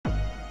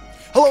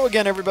Hello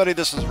again, everybody.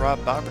 This is Rob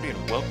Boberty,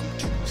 and welcome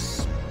to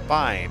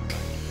Spime.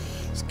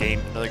 This game,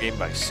 another game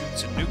by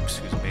Suits and Nukes,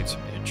 who's made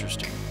some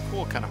interesting,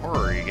 cool, kind of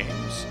horror-y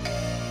games.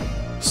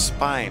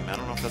 Spime. I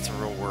don't know if that's a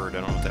real word.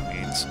 I don't know what that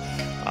means.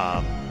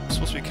 It's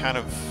supposed to be kind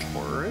of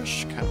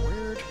horror-ish, kind of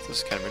weird. This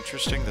is kind of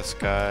interesting. This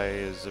guy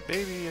is a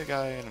baby, a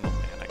guy, and an old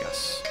man, I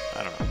guess.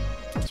 I don't know.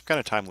 Some kind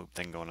of time loop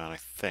thing going on, I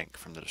think,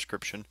 from the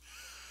description.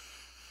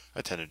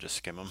 I tend to just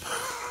skim them.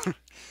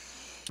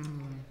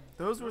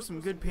 Those were some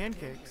good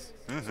pancakes.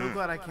 So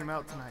glad I came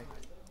out tonight.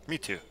 Me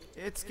too.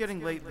 It's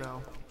getting late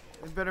though.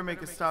 We better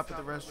make a stop at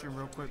the restroom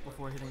real quick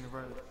before hitting the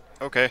road.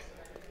 Okay.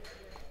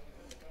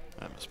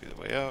 That must be the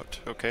way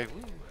out. Okay.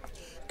 Woo.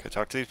 Can I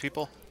talk to these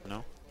people?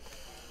 No?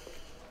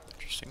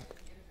 Interesting.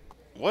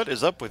 What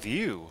is up with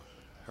you?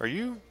 Are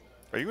you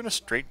in a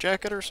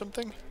straitjacket or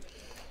something?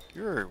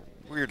 You're a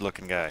weird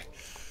looking guy.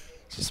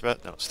 Is this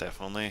about? No, staff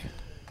only.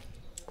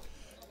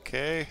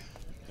 Okay.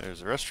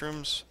 There's the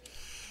restrooms.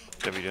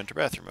 W to enter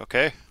bathroom.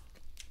 Okay.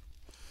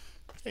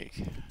 Hey.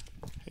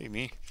 Hey,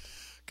 me.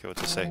 Okay,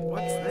 what's it say?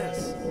 What's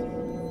this?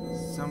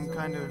 Some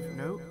kind of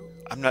note?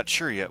 I'm not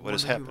sure yet what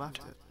has Wonder who happened.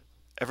 left it.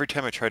 Every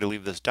time I try to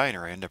leave this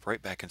diner, I end up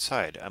right back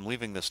inside. I'm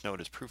leaving this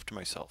note as proof to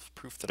myself.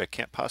 Proof that I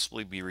can't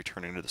possibly be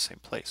returning to the same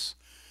place.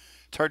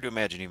 It's hard to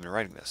imagine even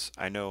writing this.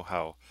 I know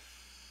how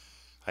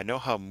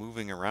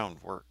moving around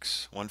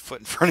works. One foot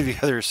in front of the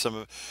other is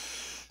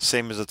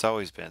same as it's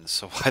always been.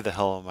 So why the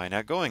hell am I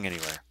not going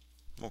anywhere?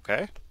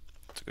 Okay.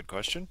 That's a good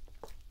question.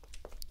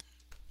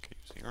 Okay,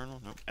 use the urinal.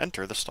 Nope.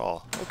 Enter the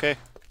stall. Okay.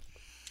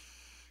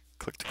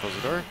 Click to close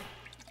the door.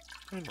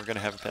 And we're going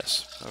to have a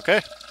piss. Okay.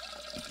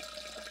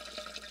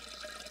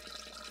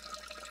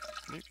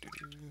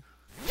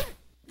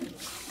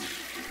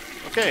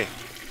 Okay.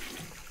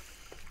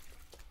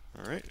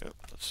 Alright. Oh,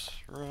 let's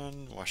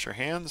run. Wash our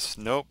hands.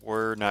 Nope,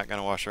 we're not going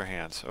to wash our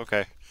hands.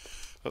 Okay.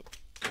 Oh,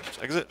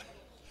 let's exit.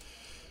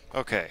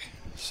 Okay.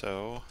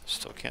 So,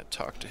 still can't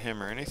talk to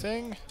him or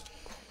anything.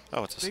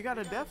 Oh, it's a... They got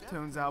a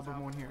Deftones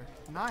album on here.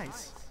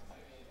 Nice.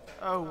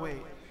 Oh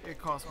wait, it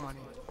costs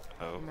money.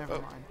 Oh, Never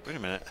mind. Wait a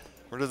minute.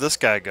 Where did this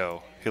guy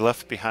go? He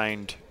left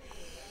behind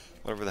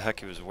whatever the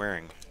heck he was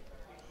wearing.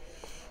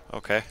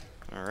 Okay.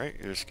 Alright,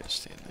 you're just gonna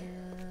stand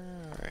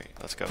there. Alright,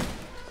 let's go.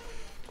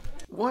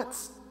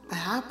 What's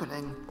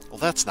happening? Well,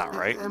 that's not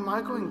right. Am I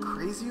going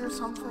crazy or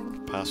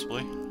something?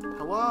 Possibly.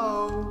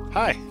 Hello?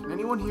 Hi. Can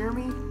anyone hear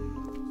me?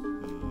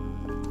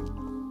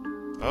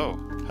 Oh,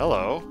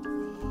 hello.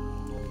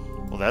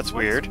 Well, that's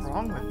weird. What's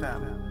wrong with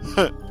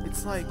them?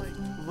 It's like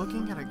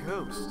looking at a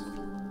ghost.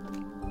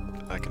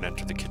 I can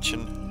enter the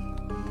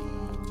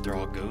kitchen. They're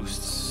all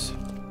ghosts.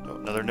 Oh,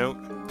 another note.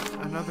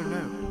 Another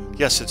note.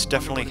 Yes, it's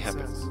definitely Wonder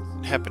what it says.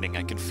 happening.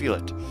 I can feel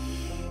it.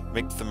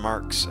 Make the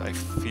marks. I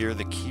fear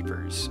the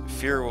keepers.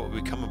 Fear what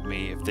will become of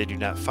me if they do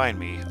not find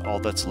me.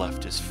 All that's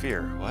left is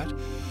fear. What?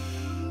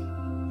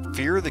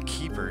 Fear the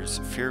keepers.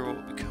 Fear what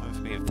will become of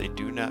me if they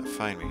do not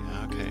find me.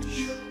 Okay.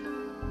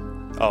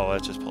 Oh,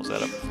 that just pulls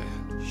that up.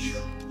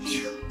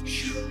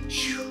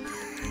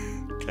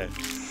 Okay.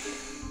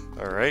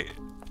 Alright.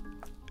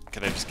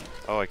 Can I just...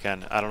 Oh, I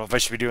can. I don't know if I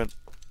should be doing...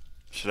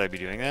 Should I be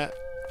doing that?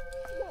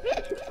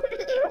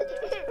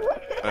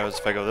 What happens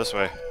if I go this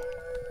way?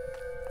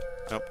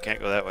 Nope, can't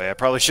go that way. I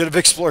probably should have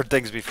explored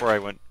things before I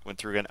went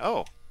through again.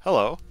 Oh,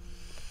 hello.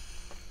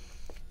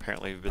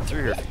 Apparently we've been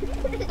through here.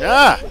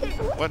 Ah!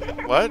 What?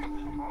 What?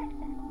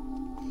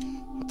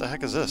 What the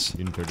heck is this?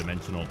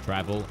 Interdimensional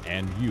travel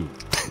and you.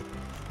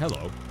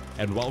 Hello,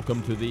 and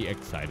welcome to the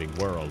exciting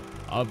world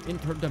of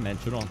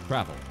interdimensional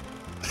travel.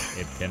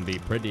 It can be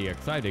pretty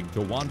exciting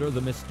to wander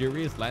the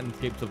mysterious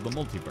landscapes of the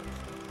multiverse,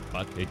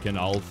 but it can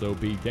also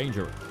be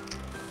dangerous.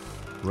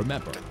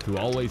 Remember to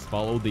always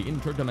follow the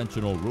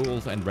interdimensional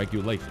rules and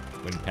regulations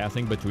when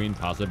passing between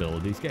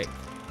possibility scapes.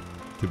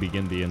 To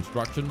begin the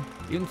instruction,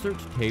 insert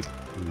tape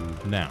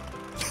 2 now.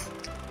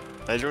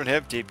 I don't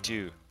have tape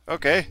 2.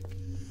 Okay.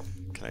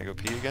 Can I go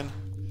pee again?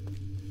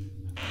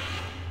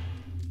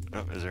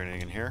 Oh, is there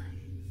anything in here?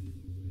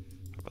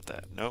 What about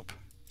that? Nope.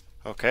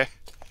 Okay.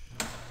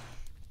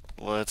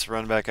 Let's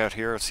run back out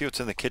here. Let's see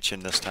what's in the kitchen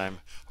this time.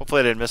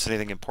 Hopefully I didn't miss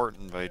anything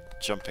important by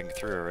jumping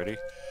through already.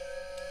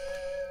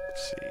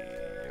 Let's see.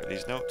 Are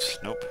these notes?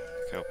 Nope.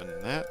 Can I open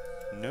that?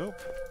 Nope.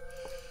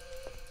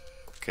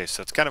 Okay,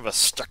 so it's kind of a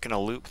stuck in a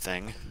loop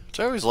thing. Which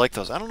I always like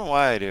those. I don't know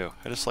why I do.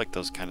 I just like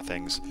those kind of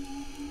things.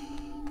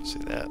 See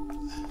that?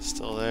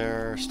 Still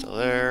there. Still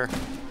there.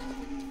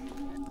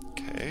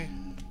 Okay.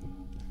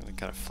 It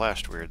kind of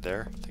flashed weird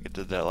there. I think it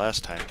did that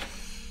last time.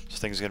 This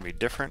thing's going to be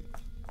different.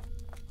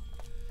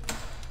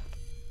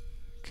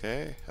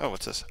 Okay. Oh,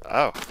 what's this?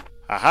 Oh.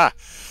 Aha!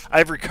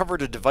 I've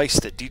recovered a device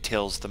that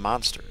details the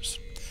monsters.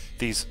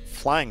 These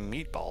flying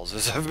meatballs,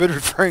 as I've been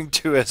referring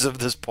to as of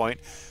this point,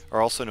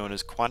 are also known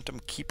as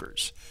quantum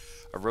keepers.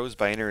 Arose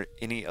by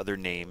any other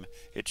name,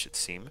 it should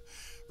seem.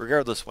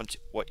 Regardless what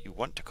you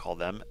want to call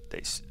them,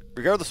 they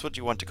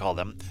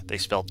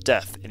spell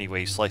death any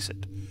way you slice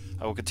it.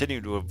 I will continue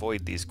to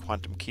avoid these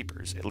quantum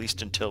keepers, at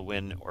least until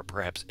when, or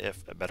perhaps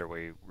if, a better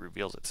way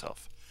reveals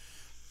itself.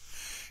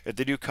 If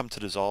they do come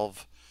to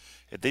dissolve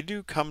If they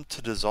do come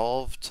to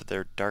dissolve to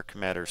their dark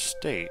matter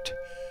state,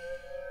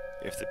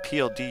 if the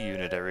PLD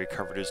unit I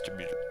recovered is to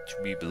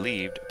be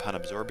believed, upon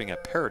absorbing a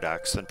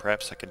paradox, then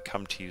perhaps I can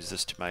come to use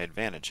this to my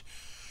advantage.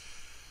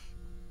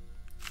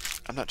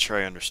 I'm not sure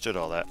I understood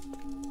all that,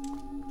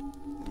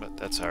 but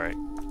that's alright.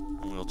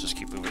 We'll just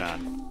keep moving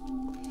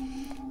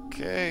on.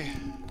 Okay.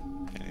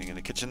 Anything in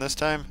the kitchen this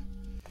time?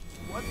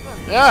 What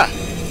the Yeah!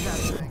 is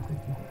that thing?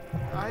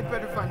 I'd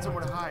better find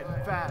somewhere to hide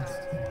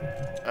fast.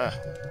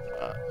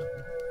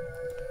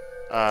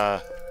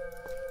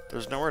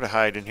 There's nowhere to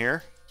hide in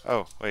here.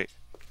 Oh, wait.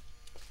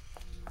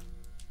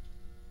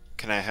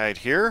 Can I hide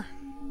here?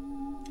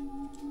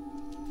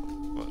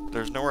 Well,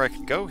 there's nowhere I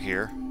can go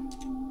here.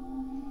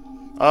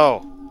 Oh.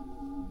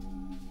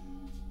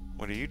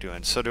 What are you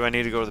doing? So do I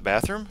need to go to the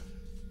bathroom?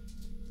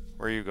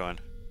 Where are you going?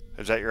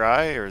 Is that your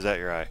eye, or is that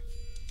your eye?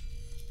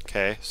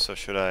 Okay, so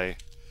should I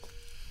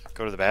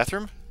go to the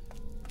bathroom?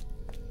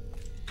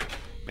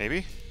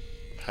 Maybe?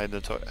 Hide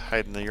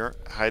in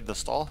the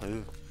stall?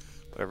 Ooh,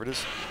 whatever it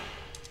is.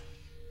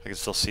 I can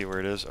still see where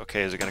it is.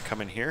 Okay, is it gonna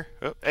come in here?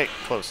 Oh, hey,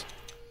 close.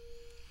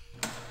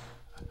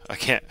 I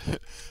can't.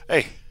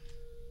 Hey!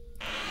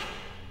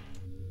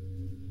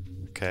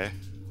 Okay,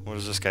 what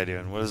is this guy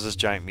doing? What is this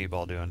giant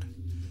meatball doing?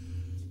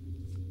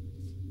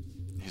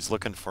 He's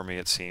looking for me,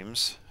 it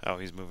seems. Oh,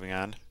 he's moving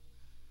on.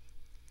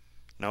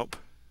 Nope.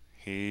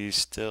 He's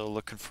still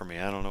looking for me.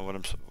 I don't know what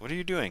I'm... What are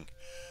you doing?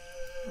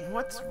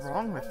 What's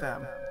wrong with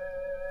them?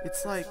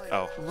 It's like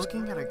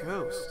looking at a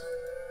ghost.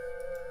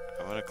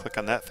 I want to click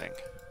on that thing.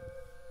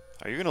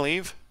 Are you going to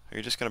leave? Or are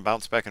you just going to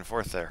bounce back and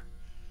forth there?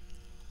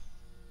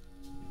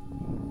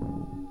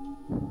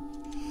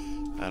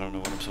 I don't know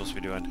what I'm supposed to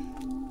be doing.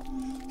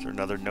 Is there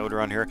another note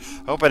around here?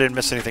 I hope I didn't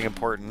miss anything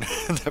important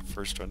in that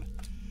first one.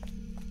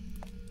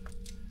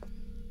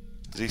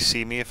 Does he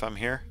see me if I'm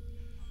here?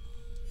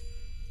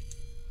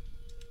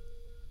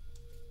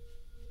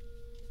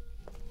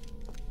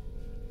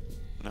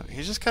 No,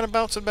 he's just kind of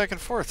bouncing back and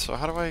forth. So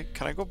how do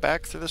can I go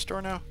back through this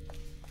door now?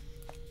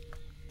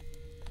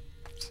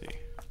 Let's see.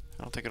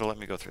 I don't think it'll let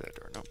me go through that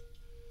door. Nope.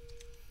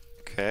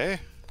 Okay.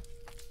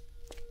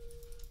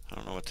 I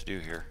don't know what to do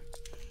here.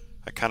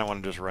 I kind of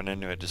want to just run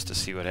into it just to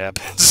see what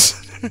happens.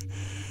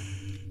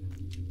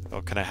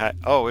 Oh, can I hide?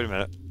 Oh, wait a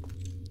minute.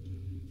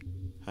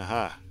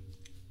 Aha.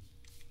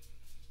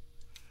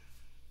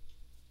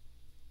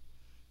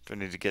 Do I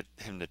need to get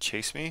him to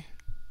chase me?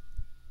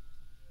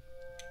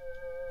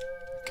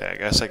 Okay, I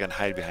guess I can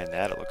hide behind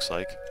that, it looks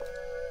like.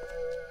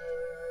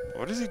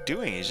 What is he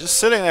doing? He's just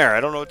sitting there.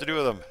 I don't know what to do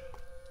with him.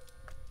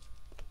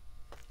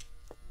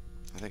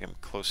 I think I'm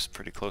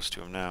pretty close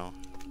to him now.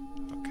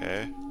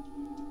 Okay.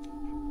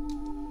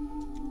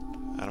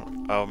 I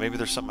don't... Oh, maybe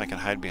there's something I can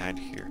hide behind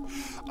here.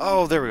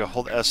 Oh, there we go.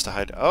 Hold S to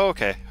hide. Oh,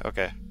 okay.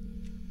 Okay.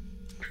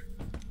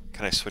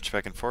 Can I switch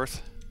back and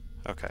forth?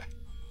 Okay.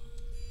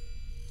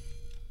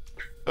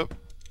 Oh.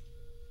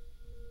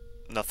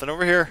 Nothing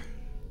over here.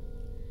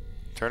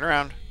 Turn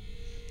around.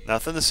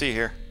 Nothing to see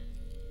here.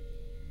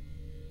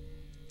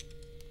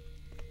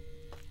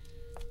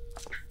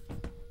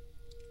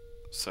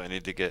 So I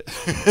need to get...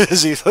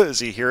 is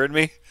he hearing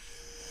me?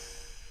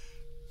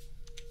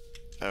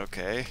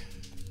 Okay.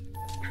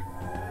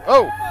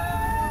 Oh!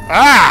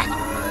 Ah!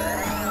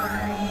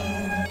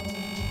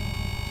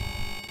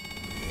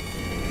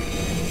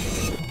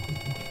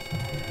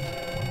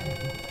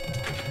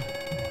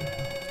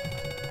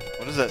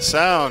 What is that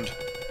sound?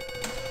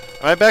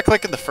 Am I back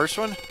like in the first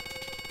one?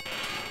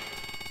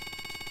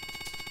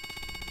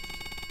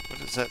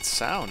 What is that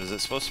sound? Is it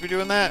supposed to be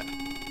doing that?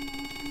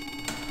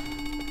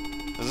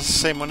 Is this the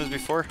same one as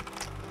before?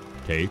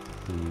 Tape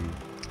 2.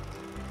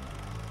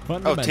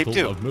 Fundamentals tape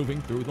 2. of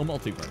moving through the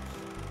multiverse.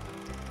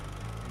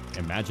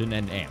 Imagine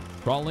an ant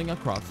crawling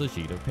across a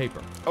sheet of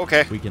paper.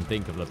 Okay. We can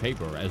think of the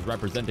paper as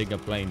representing a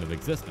plane of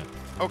existence.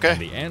 Okay. And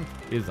the ant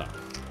is us.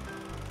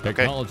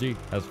 Technology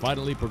has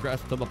finally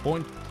progressed to the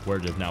point where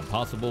it is now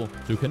possible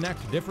to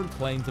connect different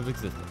planes of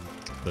existence,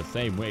 the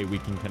same way we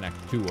can connect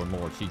 2 or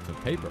more sheets of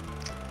paper.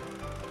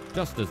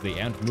 Just as the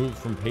ant moves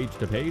from page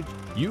to page,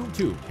 you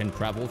too can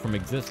travel from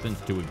existence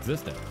to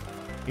existence.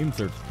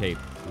 Insert tape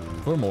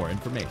for more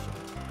information.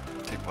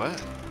 Tape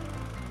what?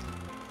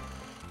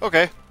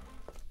 Okay.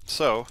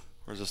 So,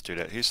 where's this dude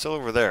at? He's still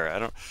over there. I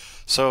don't...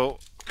 So,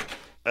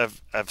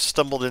 I've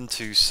stumbled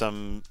into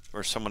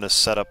where someone has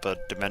set up a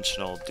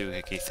dimensional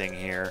doohickey thing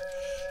here.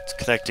 It's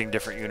connecting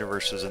different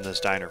universes in this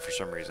diner for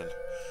some reason.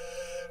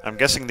 I'm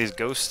guessing these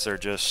ghosts are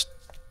just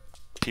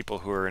people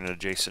who are in an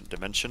adjacent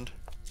dimension.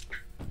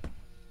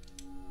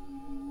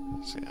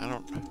 See, I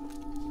don't...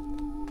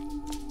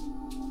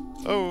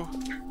 Oh!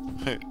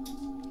 Okay.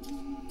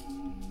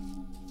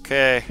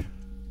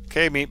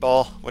 Okay,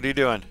 meatball. What are you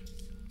doing?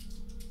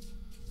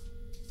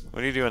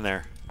 What are you doing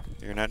there?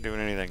 You're not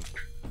doing anything.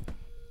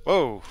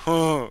 Whoa!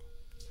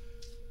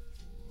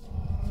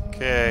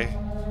 Okay.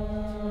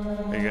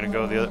 Are you gonna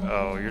go the other...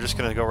 Oh, you're just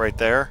gonna go right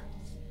there?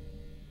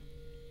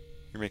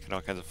 You're making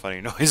all kinds of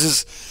funny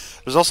noises.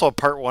 There's also a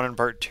part 1 and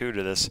part 2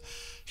 to this.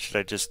 Should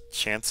I just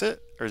chance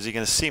it? Or is he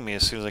gonna see me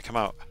as soon as I come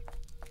out?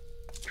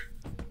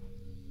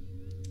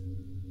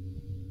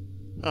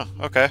 Oh,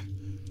 okay.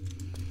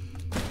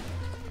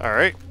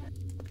 Alright.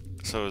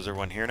 So is there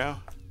one here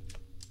now?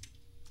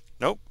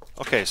 Nope.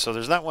 Okay, so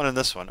there's not one in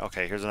this one.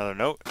 Okay, here's another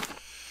note.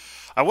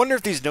 I wonder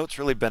if these notes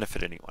really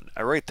benefit anyone.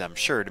 I write them,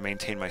 sure, to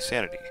maintain my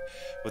sanity.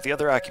 With the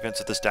other occupants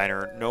of this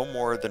diner, no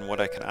more than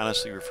what I can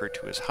honestly refer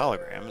to as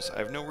holograms, I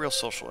have no real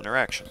social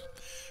interaction.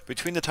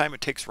 Between the time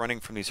it takes running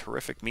from these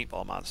horrific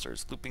meatball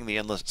monsters, looping the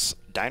endless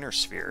diner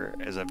sphere,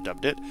 as I've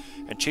dubbed it,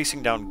 and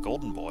chasing down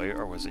Golden Boy,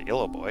 or was it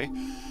Yellow Boy,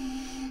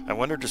 I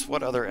wonder just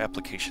what other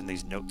application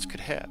these notes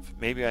could have.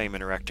 Maybe I am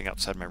interacting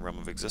outside my realm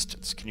of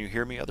existence. Can you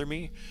hear me, other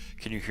me?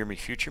 Can you hear me,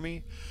 future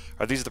me?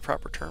 Are these the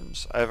proper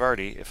terms? I have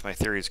already, if my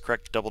theory is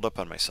correct, doubled up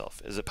on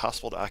myself. Is it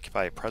possible to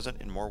occupy a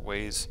present in more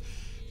ways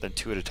than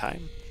 2 at a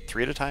time?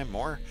 3 at a time?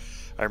 More?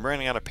 I'm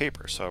running out of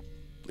paper, so I'll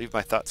leave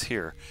my thoughts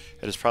here.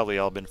 It has probably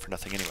all been for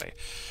nothing anyway.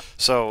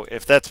 So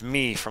if that's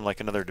me from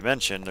like another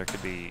dimension, there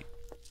could be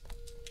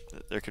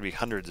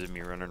hundreds of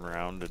me running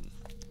around and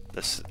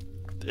this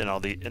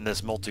in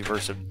this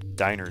multiverse of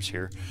diners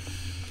here.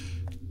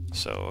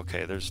 So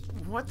okay, there's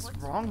What's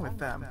wrong with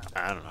them?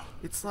 I don't know.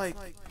 It's like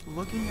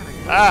looking at a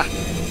Ah!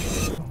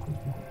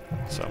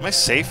 So am I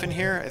safe in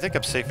here? I think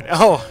I'm safe in...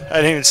 Oh! I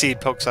didn't even see it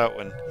pokes out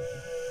when...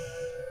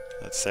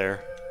 That's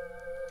there.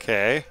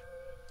 Okay.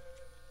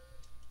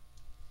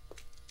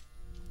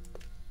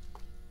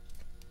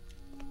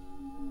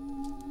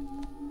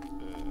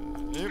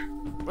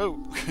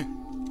 Whoa!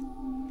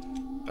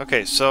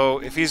 Okay, so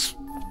if he's...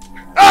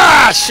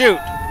 Ah! Shoot!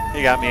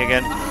 He got me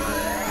again.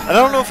 I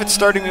don't know if it's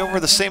starting me over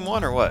the same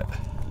one or what.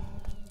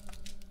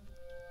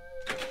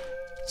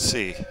 Let's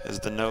see, is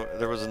the note,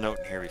 there was a note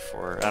in here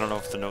before. I don't know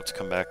if the notes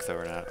come back though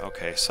or not.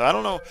 Okay, so I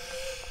don't know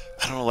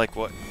like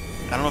what,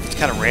 I don't know if it's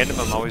kind of random,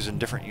 I'm always in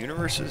different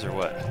universes or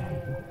what.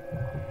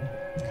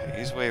 Okay,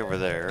 he's way over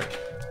there.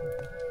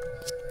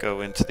 Let's go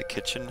into the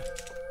kitchen.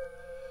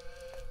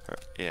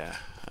 Yeah,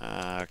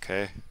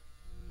 okay.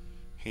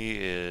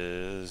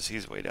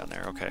 He's way down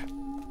there, okay.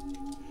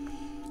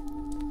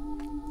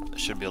 I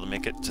should be able to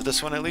make it to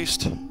this one at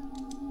least.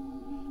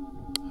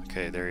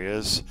 Okay, there he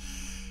is.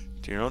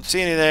 You don't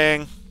see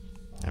anything.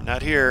 I'm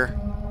not here.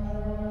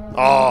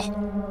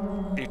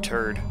 Oh, you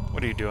turd.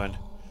 What are you doing?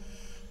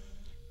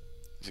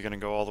 Is he going to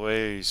go all the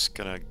way? He's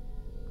going to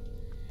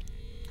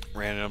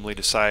randomly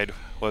decide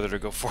whether to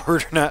go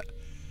forward or not.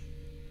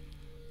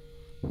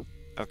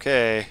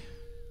 Okay.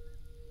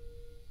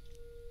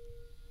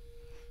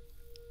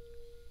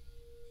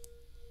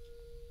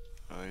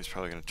 Oh, he's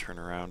probably going to turn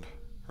around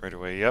right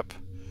away. Yep.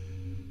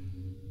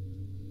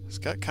 It's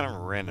got kind of a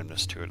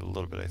randomness to it a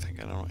little bit, I think.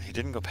 I don't know. He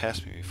didn't go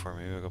past me before.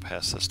 Maybe I'll go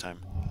past this time.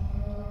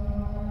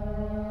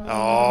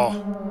 Oh!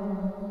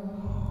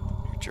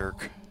 You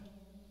jerk.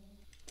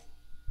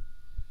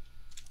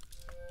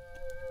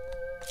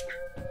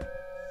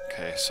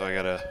 Okay, so I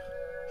gotta...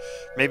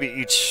 Maybe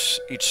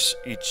each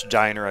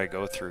diner I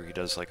go through, he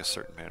does like a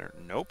certain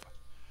pattern. Nope.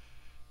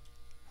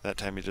 That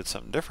time he did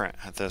something different.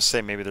 I have to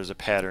say maybe there's a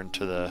pattern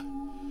to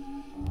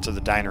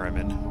the diner I'm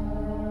in.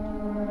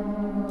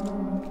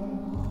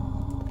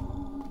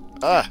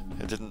 Ah!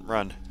 It didn't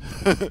run.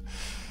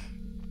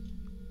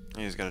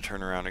 He's gonna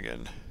turn around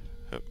again.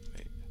 Oh,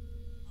 wait.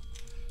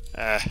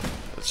 Ah,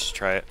 let's just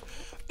try it.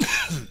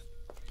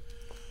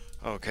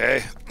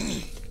 Okay.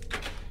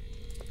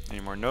 Any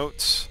more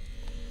notes?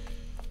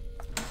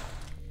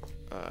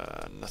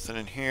 Nothing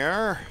in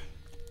here.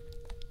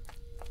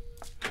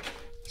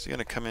 Is he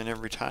gonna come in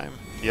every time?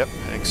 Yep,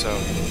 I think so.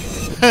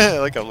 I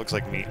like how it looks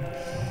like meat.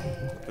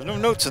 There's no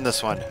notes in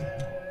this one.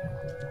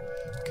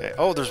 Okay.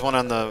 Oh, there's one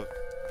on the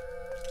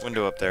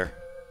window up there.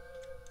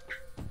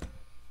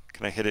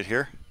 Can I hit it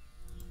here?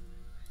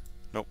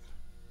 Nope.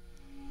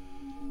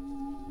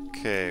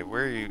 Okay,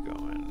 where are you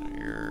going?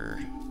 You're...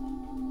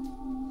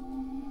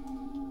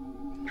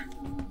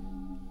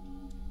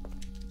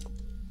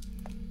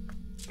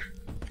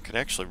 I could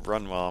actually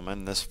run while I'm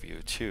in this view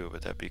too,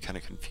 but that'd be kind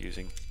of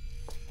confusing.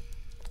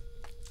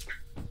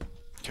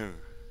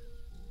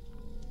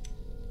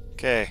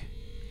 Okay.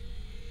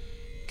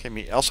 Okay,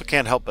 me also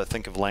can't help but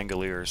think of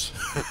Langoliers.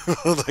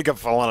 Like I'm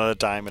falling at a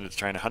time and it's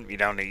trying to hunt me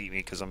down to eat me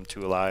because I'm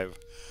too alive.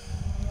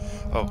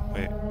 Oh,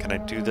 wait, can I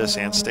do this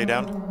and stay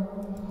down?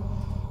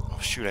 Oh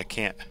shoot, I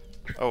can't.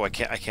 Oh, I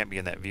can't be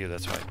in that view,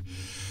 that's why.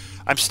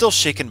 I'm still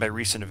shaken by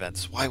recent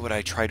events. Why would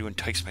I try to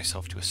entice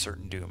myself to a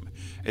certain doom?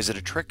 Is it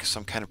a trick,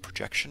 some kind of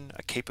projection,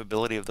 a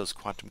capability of those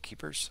quantum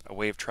keepers, a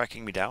way of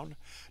tracking me down?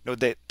 No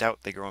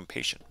doubt they grow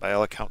impatient. By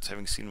all accounts,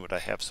 having seen what I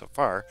have so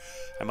far,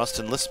 I must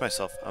enlist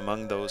myself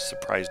among those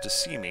surprised to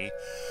see me.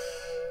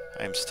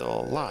 I am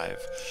still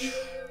alive.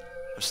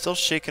 I'm still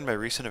shaken by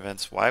recent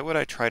events. Why would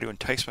I try to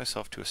entice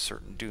myself to a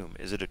certain doom?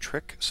 Is it a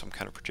trick, some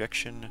kind of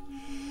projection?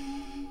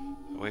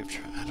 A way of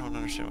I don't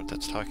understand what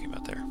that's talking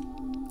about there.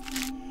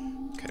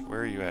 Okay,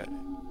 where are you at?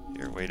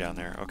 You're way down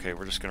there. Okay,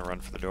 we're just gonna run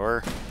for the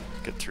door.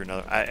 Get through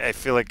another... I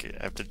feel like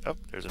I have to... Oh,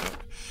 there's a note.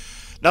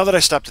 Now that I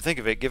stop to think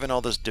of it, given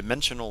all this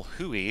dimensional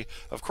hooey,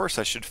 of course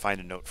I should find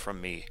a note from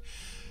me.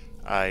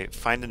 I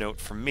find a note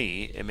from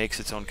me, it makes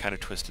its own kind of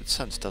twisted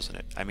sense, doesn't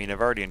it? I mean,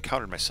 I've already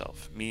encountered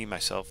myself. Me,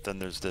 myself, then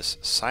there's this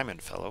Simon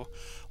fellow.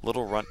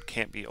 Little runt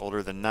can't be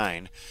older than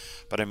 9,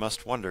 but I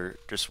must wonder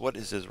just what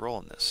is his role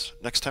in this.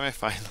 Next time I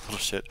find the little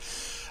shit,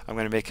 I'm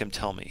going to make him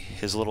tell me.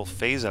 His little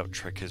phase-out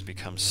trick has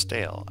become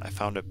stale. I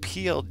found a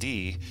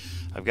PLD.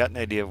 I've got an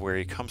idea of where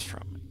he comes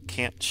from.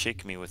 Can't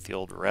shake me with the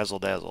old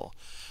razzle-dazzle.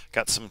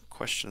 Got some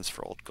questions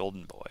for old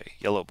Golden Boy,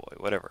 Yellow Boy,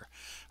 whatever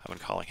I've been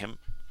calling him.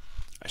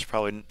 I should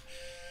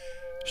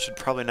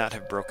probably not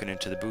have broken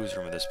into the booze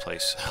room of this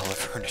place. I'll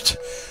have heard it.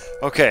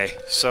 Okay,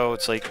 so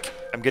it's like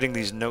I'm getting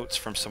these notes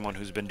from someone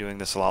who's been doing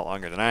this a lot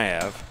longer than I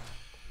have.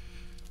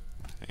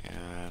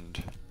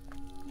 And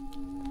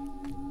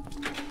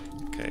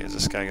okay, is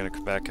this guy gonna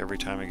come back every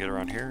time I get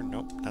around here?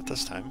 Nope, not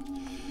this time.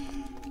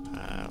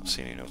 I don't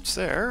see any notes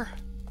there.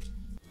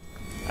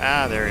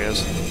 Ah, there he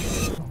is.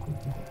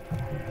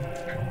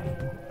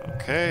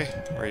 Okay,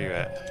 where are you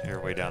at?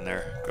 You're way down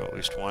there. Go at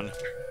least one.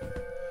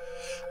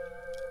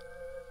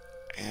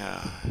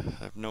 Yeah,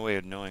 I have no way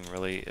of knowing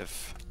really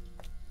if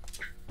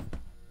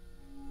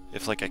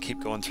like I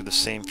keep going through the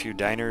same few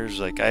diners.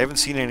 Like I haven't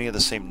seen any of the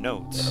same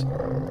notes.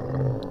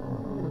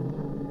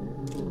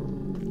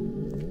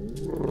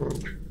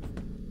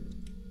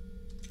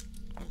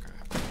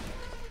 Okay.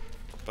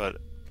 But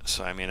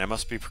so I mean I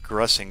must be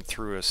progressing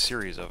through a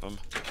series of them.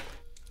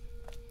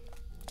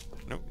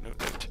 Nope, nope,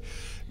 nope.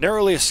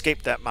 Narrowly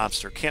escaped that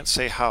monster. Can't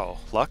say how.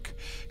 Luck?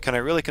 Can I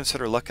really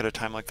consider luck at a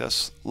time like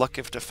this? Luck,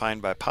 if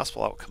defined by a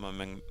possible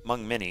outcome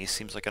among many,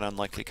 seems like an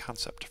unlikely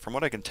concept. From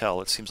what I can tell,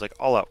 it seems like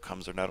all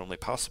outcomes are not only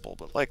possible,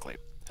 but likely,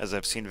 as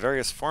I've seen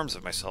various forms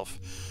of myself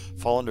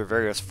fall under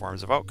various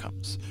forms of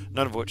outcomes,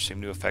 none of which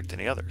seem to affect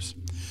any others.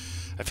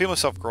 I feel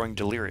myself growing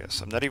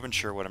delirious. I'm not even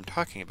sure what I'm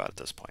talking about at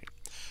this point.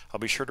 I'll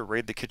be sure to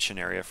raid the kitchen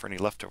area for any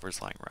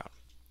leftovers lying around.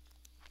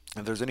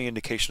 If there's any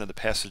indication of the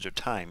passage of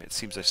time, it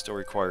seems I still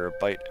require a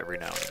bite every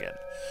now and again.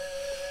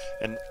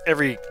 And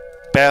every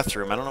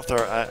bathroom, I don't know if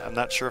they're, I'm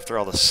not sure if they're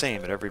all the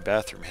same, but every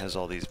bathroom has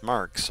all these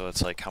marks, so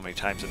it's like how many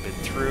times I've been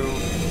through.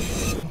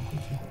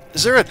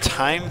 Is there a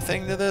time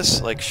thing to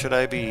this? Like, should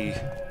I be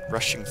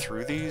rushing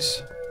through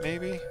these,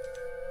 maybe?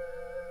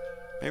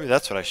 Maybe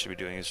that's what I should be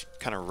doing, is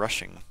kind of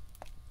rushing.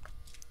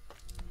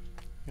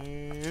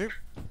 Maybe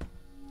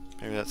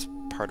that's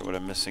part of what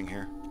I'm missing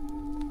here.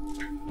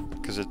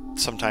 Because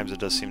sometimes it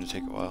does seem to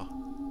take a while.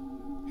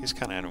 He's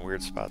kind of in a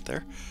weird spot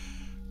there.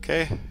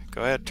 Okay,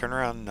 go ahead, turn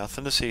around.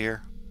 Nothing to see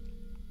here.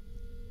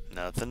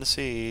 Nothing to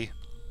see.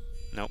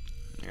 Nope.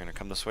 You're gonna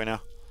come this way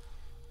now.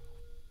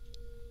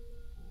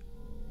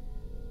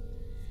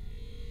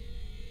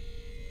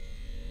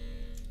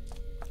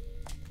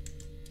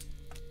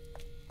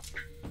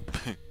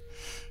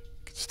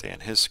 Could stay on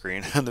his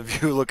screen on the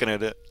view, looking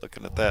at it,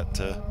 looking at that.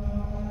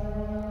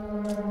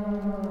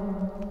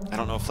 I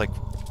don't know if like.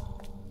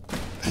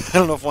 I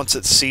don't know if once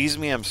it sees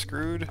me, I'm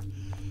screwed.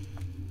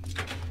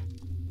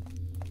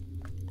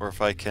 Or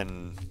if I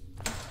can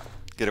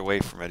get away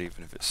from it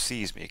even if it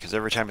sees me. Because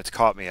every time it's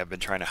caught me, I've been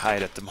trying to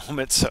hide at the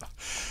moment, so...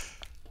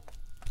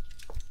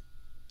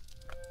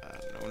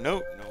 no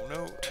note, no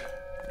note,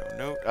 no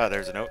note. Ah,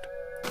 there's a note.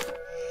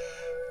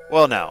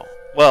 Well,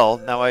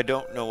 now I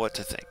don't know what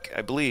to think.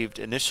 I believed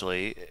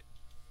initially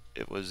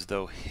it was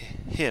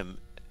him...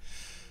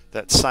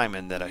 that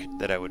Simon that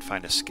I would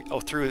find escape. Oh,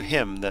 through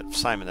him, that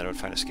Simon that I would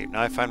find escape.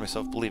 Now I find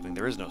myself believing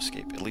there is no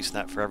escape, at least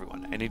not for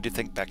everyone. I need to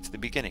think back to the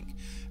beginning.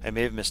 I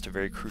may have missed a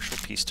very crucial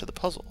piece to the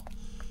puzzle.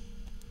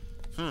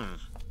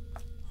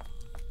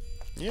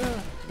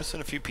 Yeah,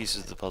 missing a few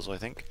pieces of the puzzle, I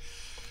think.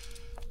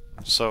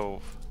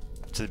 So,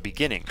 to the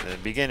beginning. The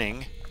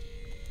beginning.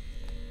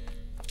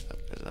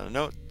 There's another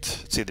note.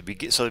 Let's see,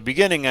 so the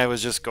beginning I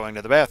was just going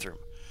to the bathroom.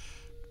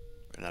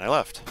 And then I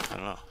left. I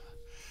don't know.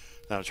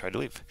 Now I tried to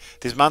leave.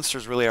 These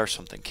monsters really are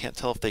something. Can't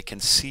tell if they can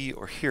see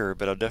or hear,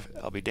 but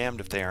I'll be damned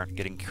if they aren't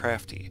getting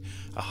crafty.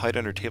 I'll hide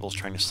under tables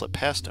trying to slip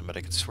past them, but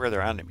I can swear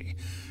they're onto me.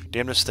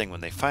 Damnedest thing,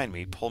 when they find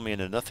me, pull me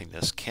into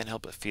nothingness, can't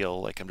help but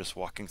feel like I'm just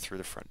walking through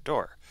the front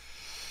door.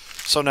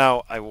 So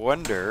now, I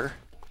wonder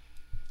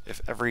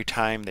if every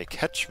time they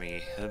catch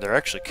me, they're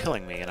actually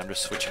killing me, and I'm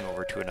just switching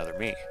over to another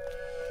me.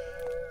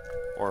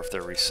 Or if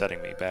they're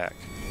resetting me back.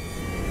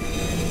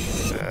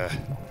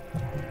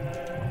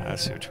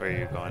 Let's see which way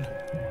you're going.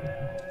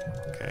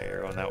 Okay,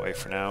 you're going that way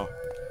for now.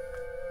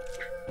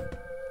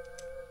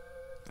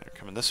 They're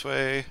coming this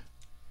way. I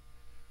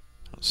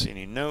don't see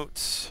any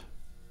notes.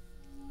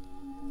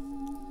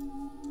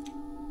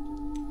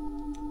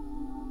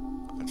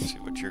 Let's see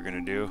what you're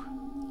gonna do.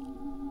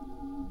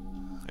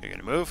 Are you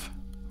gonna move?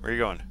 Where are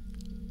you going?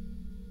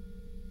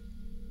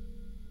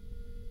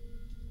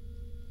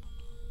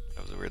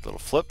 That was a weird little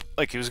flip.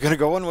 Like he was gonna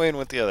go one way and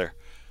went the other.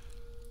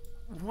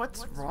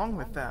 What's wrong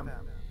with them?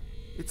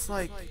 It's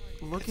like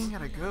looking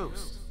at a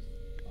ghost.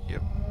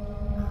 Yep.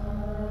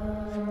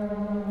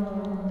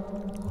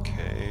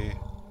 Okay.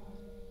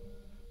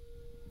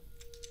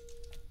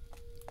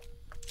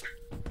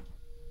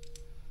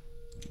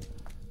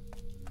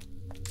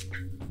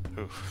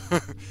 Ooh.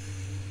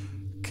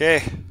 Okay.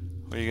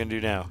 What are you gonna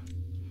do now?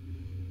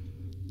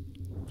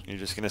 You're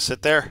just gonna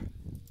sit there?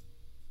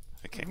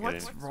 I can't get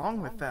What's any.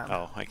 wrong with them?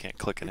 Oh, I can't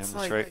click an It's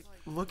image, like right?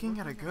 looking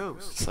at a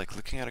ghost. It's like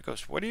looking at a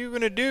ghost. What are you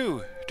gonna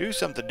do? Do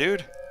something,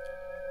 dude.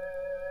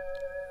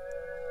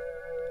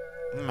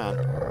 Come on.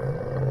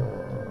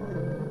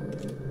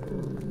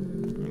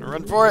 I'm gonna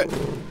run for it.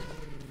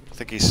 I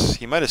think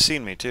he might have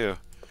seen me too.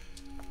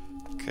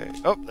 Okay.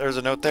 Oh, there's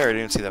a note there. I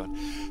didn't see that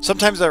one.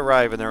 Sometimes I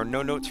arrive and there are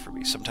no notes for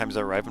me. Sometimes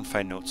I arrive and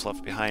find notes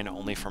left behind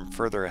only from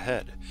further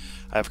ahead.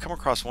 I have come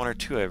across one or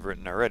two I have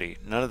written already.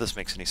 None of this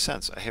makes any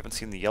sense. I haven't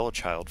seen the yellow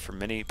child for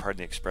many, pardon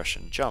the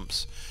expression,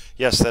 jumps.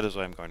 Yes, that is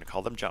what I'm going to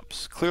call them,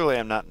 jumps. Clearly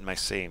I'm not in my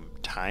same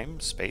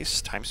time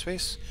space.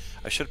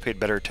 I should have paid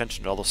better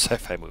attention to all those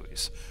sci-fi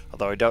movies.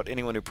 Although I doubt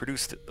anyone who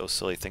produced those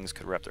silly things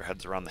could wrap their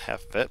heads around the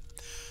half of it.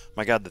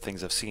 My god, the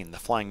things I've seen. The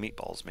flying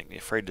meatballs make me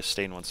afraid to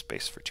stay in one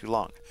space for too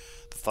long.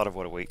 The thought of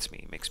what awaits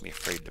me makes me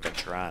afraid to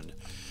venture on.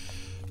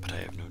 But I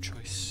have no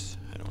choice.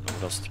 I don't know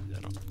what else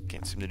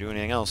can't seem to do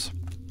anything else.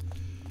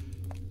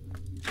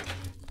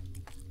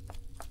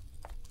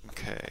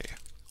 Okay.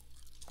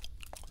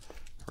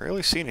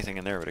 Rarely see anything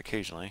in there, but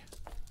occasionally.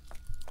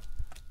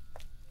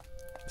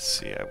 Let's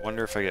see, I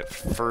wonder if I get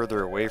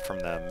further away from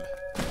them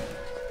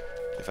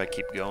if I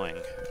keep going.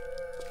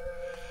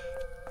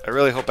 I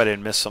really hope I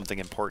didn't miss something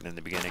important in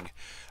the beginning.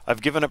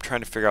 I've given up trying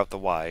to figure out the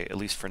why, at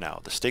least for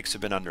now. The stakes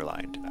have been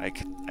underlined.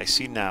 I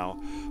see now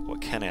what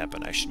can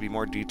happen. I should be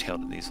more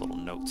detailed in these little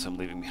notes I'm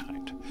leaving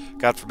behind.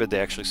 God forbid they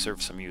actually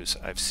serve some use.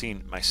 I've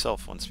seen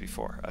myself once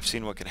before. I've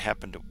seen what can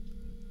happen to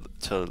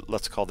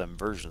let's call them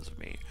versions of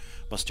me.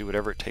 Must do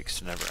whatever it takes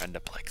to never end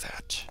up like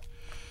that.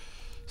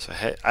 So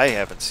I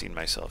haven't seen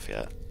myself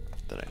yet,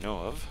 that I know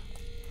of.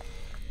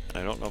 And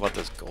I don't know about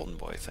this golden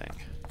boy thing.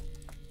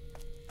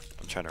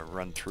 I'm trying to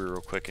run through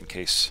real quick in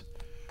case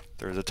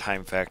there's a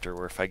time factor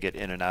where if I get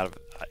in and out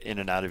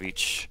of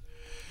each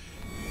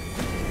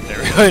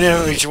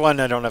each one,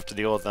 I don't have to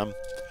deal with them.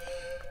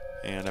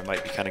 And I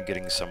might be kind of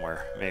getting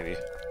somewhere, maybe.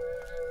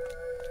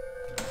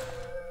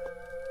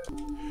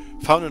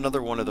 Found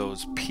another one of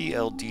those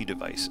PLD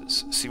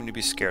devices. Seem to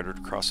be scattered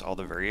across all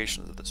the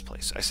variations of this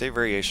place. I say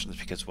variations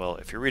because, well,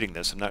 if you're reading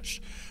this,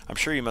 I'm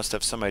sure you must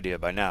have some idea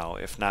by now.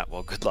 If not,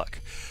 well, good luck.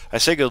 I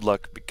say good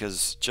luck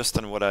because just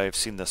on what I've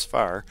seen thus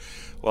far,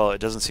 well, it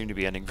doesn't seem to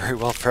be ending very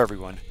well for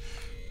everyone.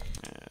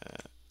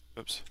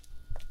 Oops.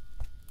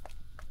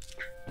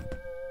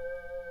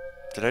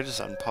 Did I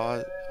just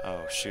unpause?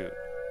 Oh, shoot.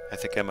 I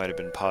think I might have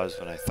been paused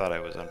when I thought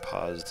I was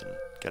unpaused and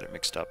got it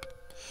mixed up.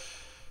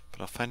 But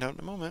I'll find out in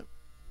a moment.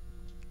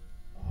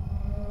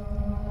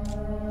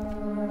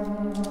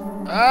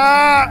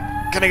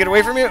 Ah! Can I get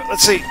away from you?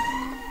 Let's see.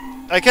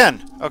 I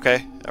can.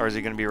 Okay. Or is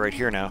he going to be right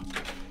here now?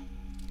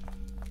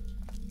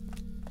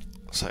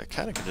 So I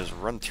kind of can just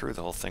run through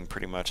the whole thing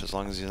pretty much as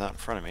long as he's not in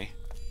front of me.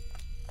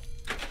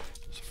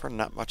 So far,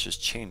 not much has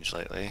changed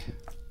lately.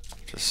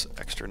 Just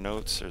extra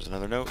notes. There's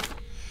another note.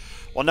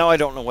 Well, now I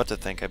don't know what to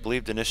think. I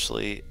believed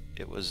initially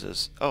it was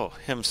as... Oh,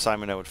 him,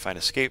 Simon, I would find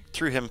escape.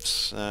 Through him,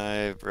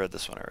 I've read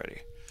this one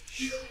already.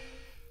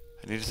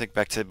 I need to think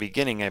back to the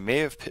beginning. I may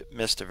have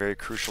missed a very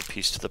crucial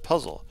piece to the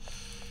puzzle.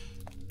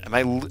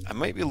 I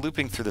might be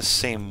looping through the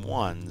same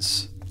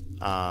ones.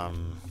 Like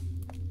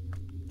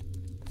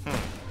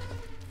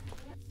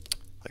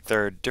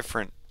there are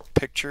different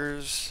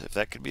pictures, if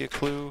that could be a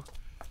clue.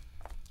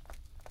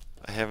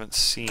 I haven't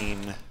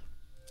seen...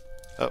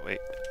 Oh, wait.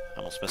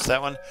 Almost missed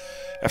that one.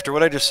 After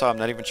what I just saw, I'm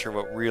not even sure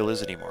what real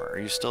is anymore. Are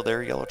you still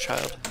there, yellow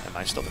child? Am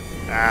I still there?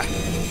 Ah!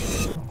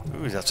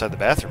 Ooh, he's outside the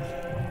bathroom.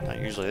 Not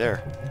usually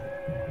there.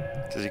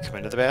 Does he come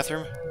into the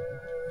bathroom?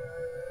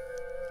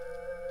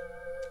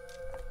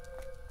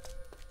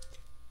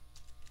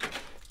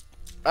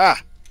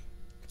 Ah!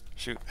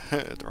 Shoot.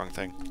 The wrong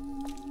thing.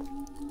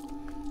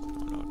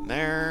 No note in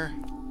there.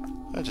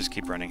 I'll just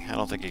keep running. I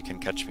don't think he can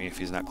catch me if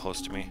he's not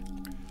close to me.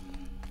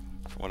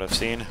 From what I've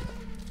seen.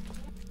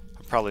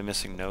 I'm probably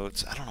missing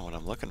notes. I don't know what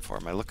I'm looking for.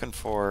 Am I looking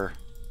for...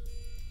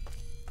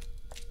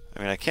 I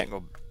mean, I can't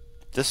go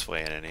this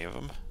way in any of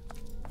them.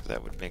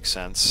 That would make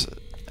sense.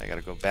 I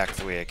gotta go back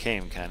the way I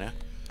came, kinda.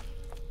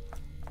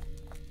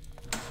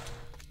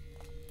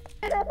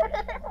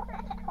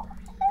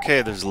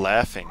 Okay, there's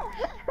laughing.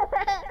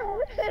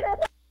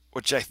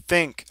 Which I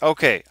think...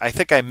 Okay, I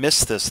think I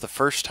missed this the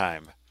first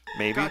time.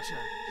 Maybe? Gotcha.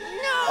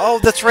 No! Oh,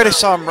 that's right, I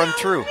saw him run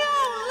through.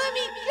 No, let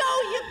me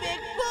go, you big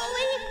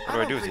bully! What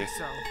do I do with think you?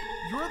 so.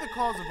 You're the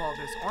cause of all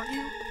this, aren't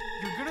you?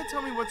 You're gonna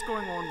tell me what's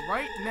going on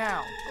right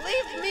now.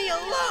 Leave me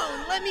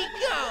alone, let me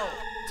go!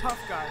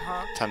 Tough guy,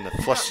 huh? Time to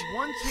You flush. got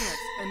one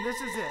chance, and this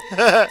is it.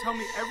 Tell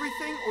me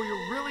everything, or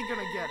you're really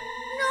gonna get it.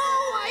 No,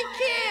 I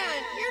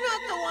can't! You're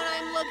not the one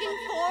I'm looking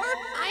for!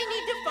 I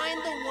need to find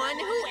the one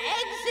who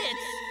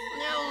exits!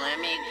 Now let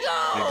me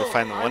go! Need to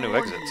find the one I who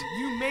warned exits.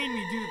 You made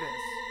me do this.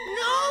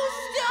 No,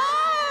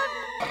 stop!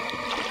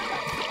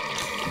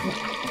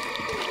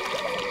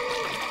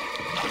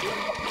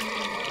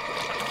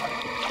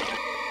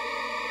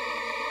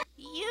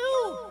 You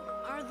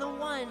are the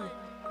one.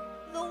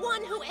 The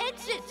one who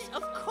exits,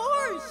 of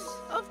course!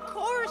 Of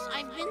course,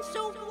 I've been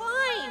so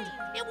blind!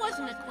 It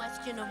wasn't a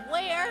question of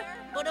where,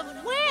 but of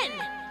when!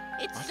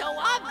 It's so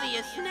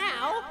obvious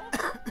now.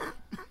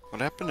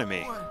 What happened to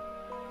me?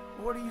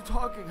 What are you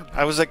talking about?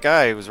 I was that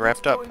guy who was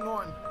wrapped up. What's going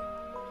on?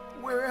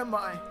 Where am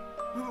I?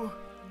 Who?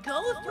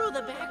 Go through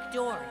the back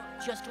door.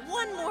 Just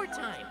one more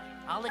time.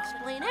 I'll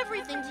explain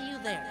everything to you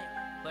there.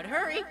 But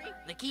hurry,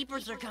 the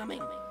keepers are coming.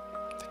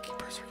 The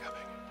keepers are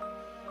coming.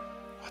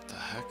 What the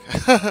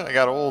heck? I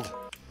got old.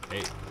 A.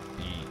 E.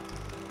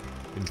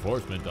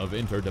 Enforcement of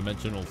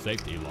interdimensional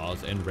safety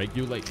laws and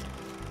regulations.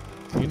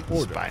 In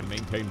order to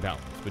maintain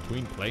balance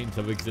between planes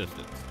of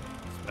existence,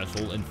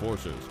 special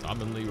enforcers,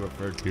 commonly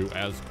referred to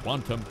as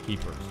quantum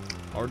keepers,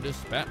 are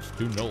dispatched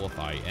to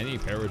nullify any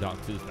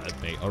paradoxes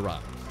that may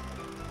arise.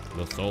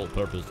 The sole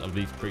purpose of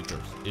these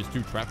creatures is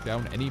to track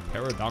down any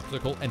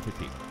paradoxical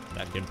entity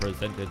that can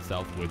present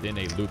itself within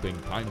a looping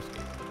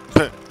timescape.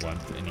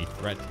 Once any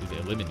threat is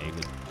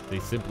eliminated, they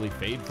simply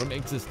fade from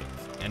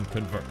existence and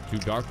convert to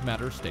dark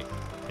matter state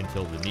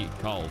until the need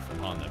calls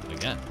upon them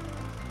again,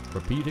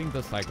 repeating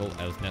the cycle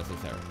as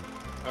necessary.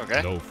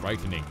 Okay. Though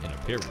frightening in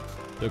appearance,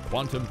 the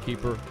Quantum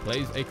Keeper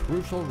plays a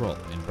crucial role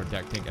in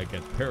protecting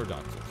against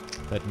paradoxes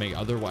that may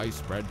otherwise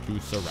spread to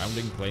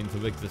surrounding planes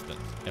of existence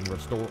and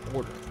restore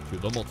order to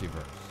the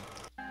multiverse.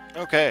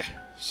 Okay,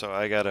 so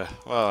I gotta...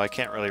 Well, I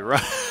can't really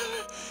run.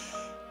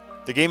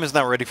 The game is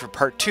now ready for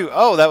part 2.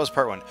 Oh, that was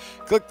part 1.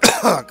 Click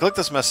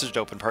this message to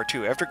open part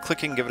 2. After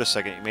clicking, give it a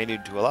second. You may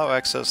need to allow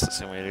access the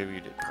same way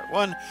you did part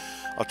 1.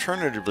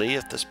 Alternatively,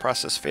 if this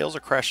process fails or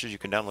crashes, you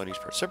can download each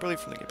part separately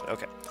from the game.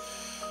 Okay.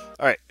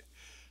 Alright.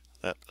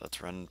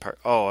 Let's run part...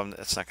 Oh,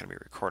 it's not going to be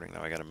recording,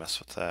 though. I gotta mess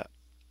with that.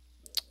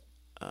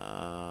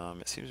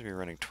 It seems to be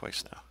running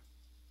twice now.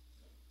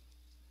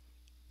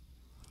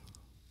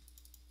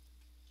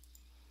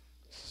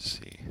 Let's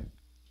see.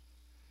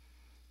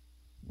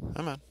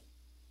 Come on.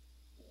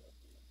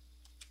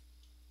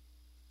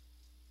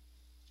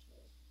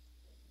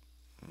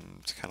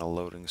 It's kind of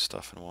loading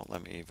stuff and won't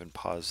let me even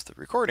pause the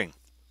recording.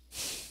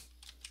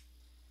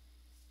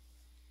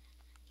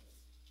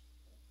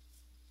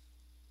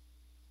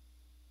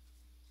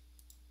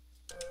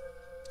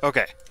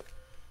 Okay.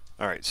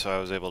 Alright, so I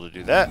was able to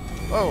do that.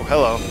 Oh,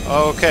 hello.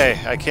 Okay,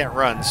 I can't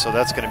run, so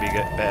that's going to be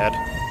bad.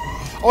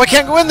 Oh, I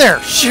can't go in there!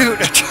 Shoot!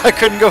 I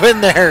couldn't go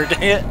in there,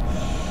 dang it!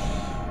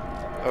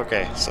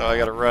 Okay, so I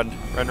gotta run.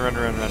 Run.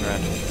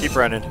 Keep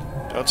running.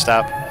 Don't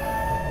stop.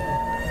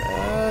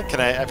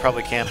 I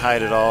probably can't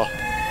hide at all.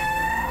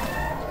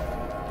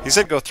 He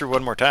said go through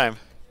one more time,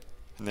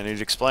 and then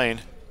he'd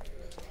explain.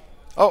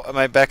 Oh, am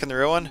I back in the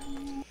real one?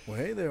 Well,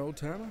 hey there, old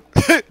timer.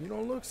 You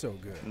don't look so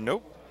good.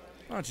 Nope.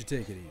 Why don't you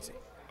take it easy?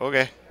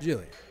 Okay.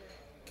 Jillian,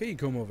 can you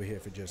come over here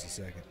for just a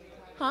second?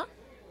 Huh?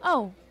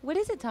 Oh, what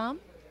is it, Tom?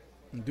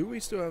 Do we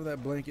still have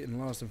that blanket in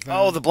Lost and Found?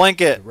 Oh, the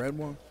blanket. The red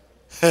one?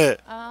 I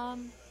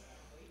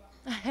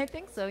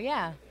think so,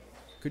 yeah.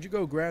 Could you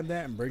go grab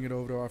that and bring it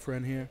over to our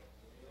friend here?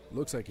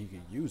 Looks like he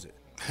could use it.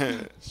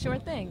 Sure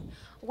thing.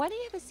 Why don't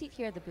you have a seat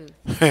here at the booth?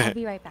 I'll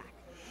be right back.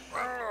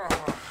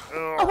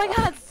 Oh my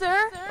God,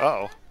 sir!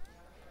 Uh-oh.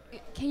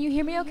 Can you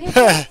hear me okay,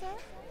 sir?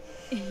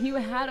 You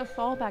had a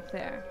fall back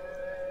there.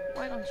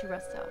 Why don't you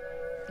rest up?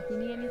 If you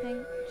need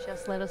anything,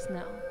 just let us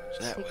know.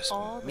 That Take was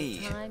all me.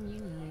 the time you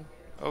need.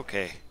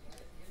 Okay.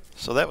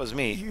 So that was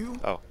me. You?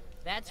 Oh.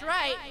 That's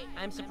right.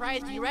 I'm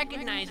surprised you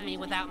recognize me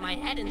without my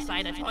head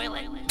inside a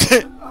toilet.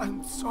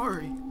 I'm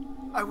sorry.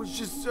 I was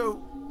just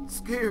so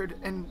scared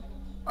and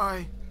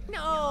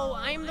No,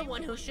 I'm the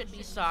one who should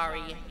be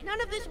sorry.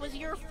 None of this was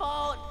your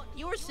fault.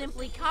 You were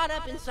simply caught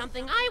up in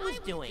something I was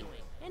doing.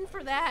 And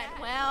for that,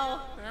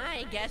 well,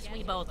 I guess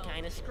we both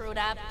kind of screwed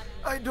up.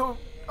 I don't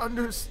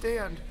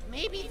understand.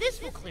 Maybe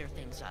this will clear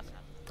things up.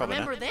 Probably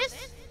Remember not.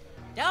 this?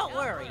 Don't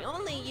worry,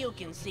 only you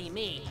can see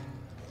me.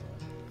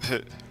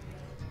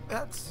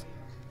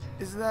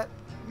 Is that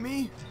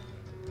me?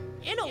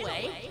 In a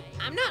way,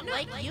 I'm not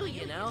like you,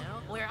 you know.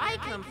 Where I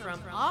come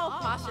from, all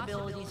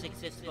possibilities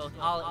exist both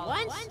all at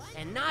once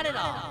and not at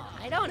all.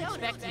 I don't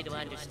expect you to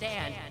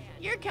understand.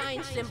 Your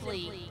kind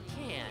simply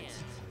can't.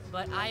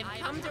 But I've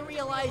come to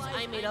realize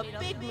I made a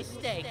big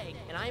mistake,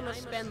 and I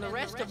must spend the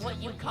rest of what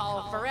you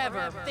call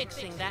forever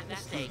fixing that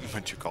mistake.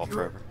 What you call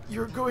forever?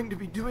 You're going to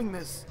be doing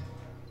this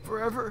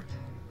forever?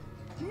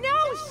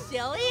 No,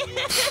 silly!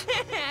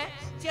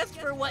 Just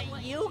for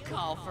what you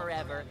call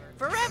forever.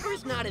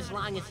 Forever's not as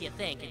long as you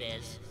think it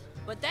is.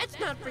 But that's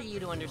not for you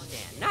to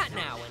understand. Not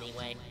now,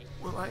 anyway.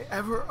 Will I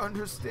ever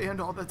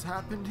understand all that's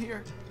happened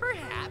here?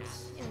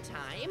 Perhaps, in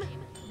time.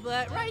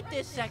 But right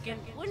this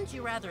second, wouldn't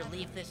you rather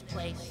leave this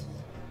place?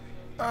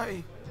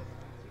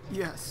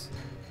 Yes.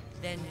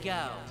 Then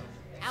go.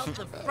 Out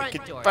the I front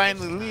can door.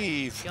 finally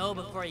leave. Go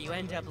before you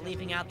end up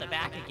leaving out the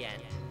back again.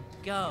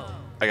 Go.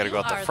 I gotta go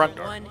out the front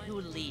door. You are the one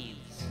who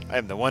leaves. I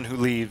am the one who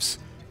leaves.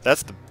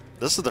 This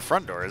is the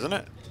front door, isn't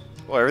it?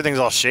 Well, everything's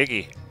all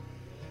shaky.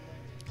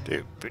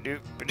 I'm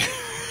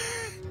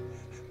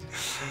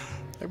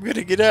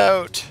gonna get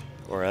out.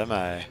 Or am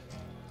I?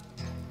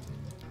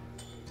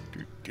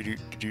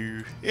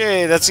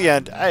 Yay, that's the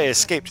end. I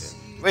escaped.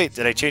 Wait,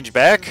 did I change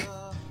back?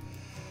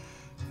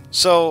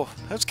 So,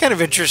 that's kind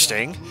of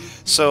interesting.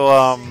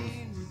 So,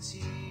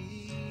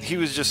 he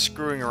was just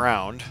screwing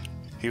around.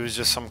 He was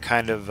just some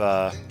kind of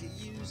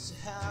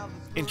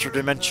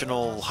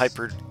interdimensional,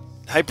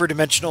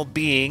 hyperdimensional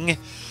being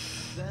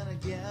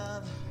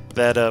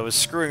that was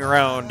screwing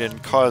around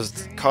and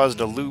caused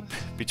a loop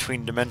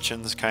between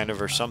dimensions, kind of,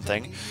 or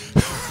something.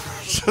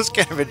 So it's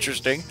kind of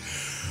interesting.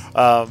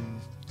 I'm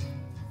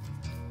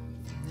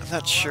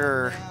not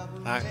sure.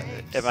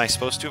 Am I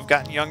supposed to have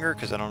gotten younger?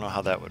 Because I don't know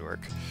how that would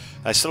work.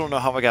 I still don't know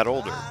how I got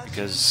older,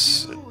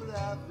 because it would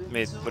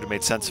have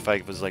made sense if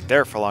I was like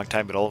there for a long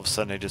time, but all of a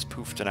sudden I just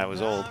poofed and I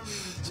was old.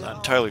 So I'm not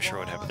entirely sure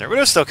what happened there, but it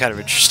was still kind of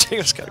interesting.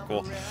 It was kind of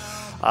cool.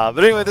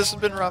 But anyway, this has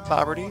been Rob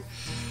Boberty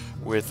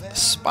with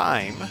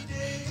Spime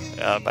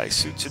by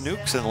Suits and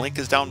Nukes, and the link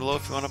is down below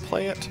if you want to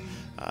play it.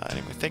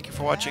 Anyway, thank you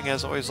for watching.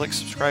 As always, likes,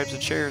 subscribes,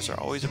 and shares are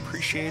always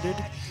appreciated,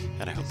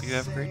 and I hope you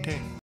have a great day.